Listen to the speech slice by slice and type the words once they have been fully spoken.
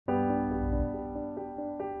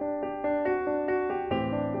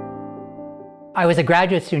I was a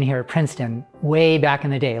graduate student here at Princeton way back in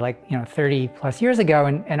the day, like 30 plus years ago,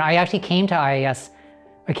 and I actually came to IAS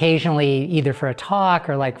occasionally either for a talk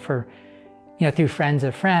or like for, through friends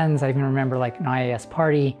of friends. I even remember like an IAS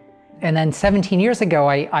party. And then 17 years ago,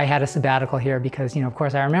 I had a sabbatical here because, of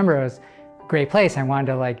course I remember it was a great place. I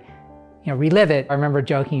wanted to like, relive it. I remember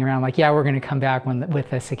joking around like, yeah, we're going to come back with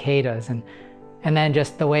the cicadas. And then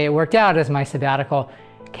just the way it worked out is my sabbatical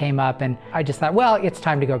came up and I just thought, well, it's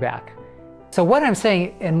time to go back. So what I'm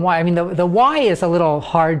saying and why, the why is a little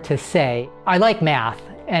hard to say. I like math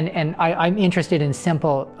and I'm interested in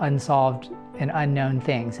simple, unsolved and unknown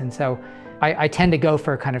things. And so I tend to go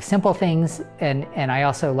for kind of simple things and I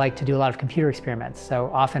also like to do a lot of computer experiments.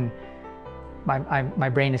 So often my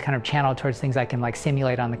brain is kind of channeled towards things I can like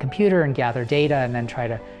simulate on the computer and gather data and then try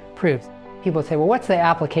to prove. People say, well, what's the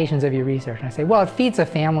applications of your research? And I say, well, it feeds a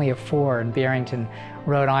family of 4 in Barrington,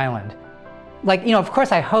 Rhode Island. Like, of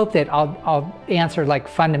course I hope that I'll answer like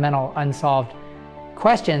fundamental unsolved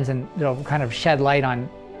questions and it'll kind of shed light on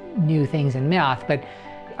new things in math. But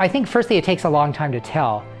I think firstly it takes a long time to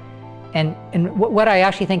tell. And what I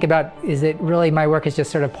actually think about is that really my work is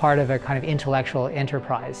just sort of part of a kind of intellectual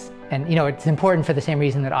enterprise. And it's important for the same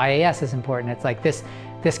reason that IAS is important. It's like this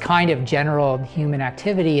kind of general human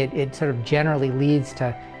activity, it sort of generally leads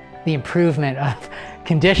to the improvement of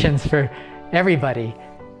conditions for everybody.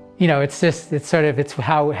 It's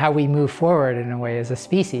how we move forward in a way as a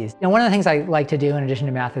species. One of the things I like to do in addition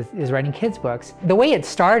to math is writing kids' books. The way it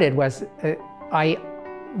started was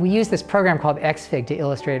we use this program called XFIG to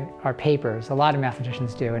illustrate our papers. A lot of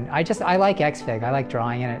mathematicians do, and I like XFIG. I like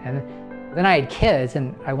drawing in it. And then I had kids,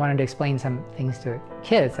 and I wanted to explain some things to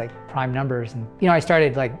kids, like prime numbers. And I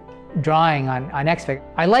started like drawing on XFIG.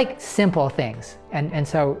 I like simple things, and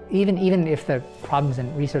so even if the problems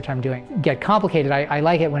in research I'm doing get complicated, I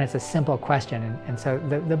like it when it's a simple question. And so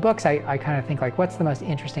the books, I kind of think like, what's the most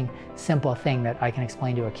interesting simple thing that I can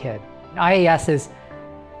explain to a kid? IAS is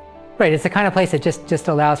right. It's the kind of place that just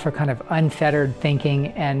allows for kind of unfettered thinking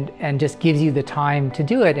and just gives you the time to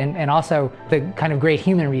do it, and also the kind of great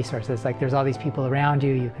human resources. Like there's all these people around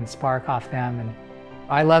you, you can spark off them, and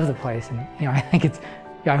I love the place, and I think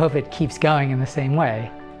I hope it keeps going in the same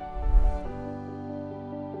way.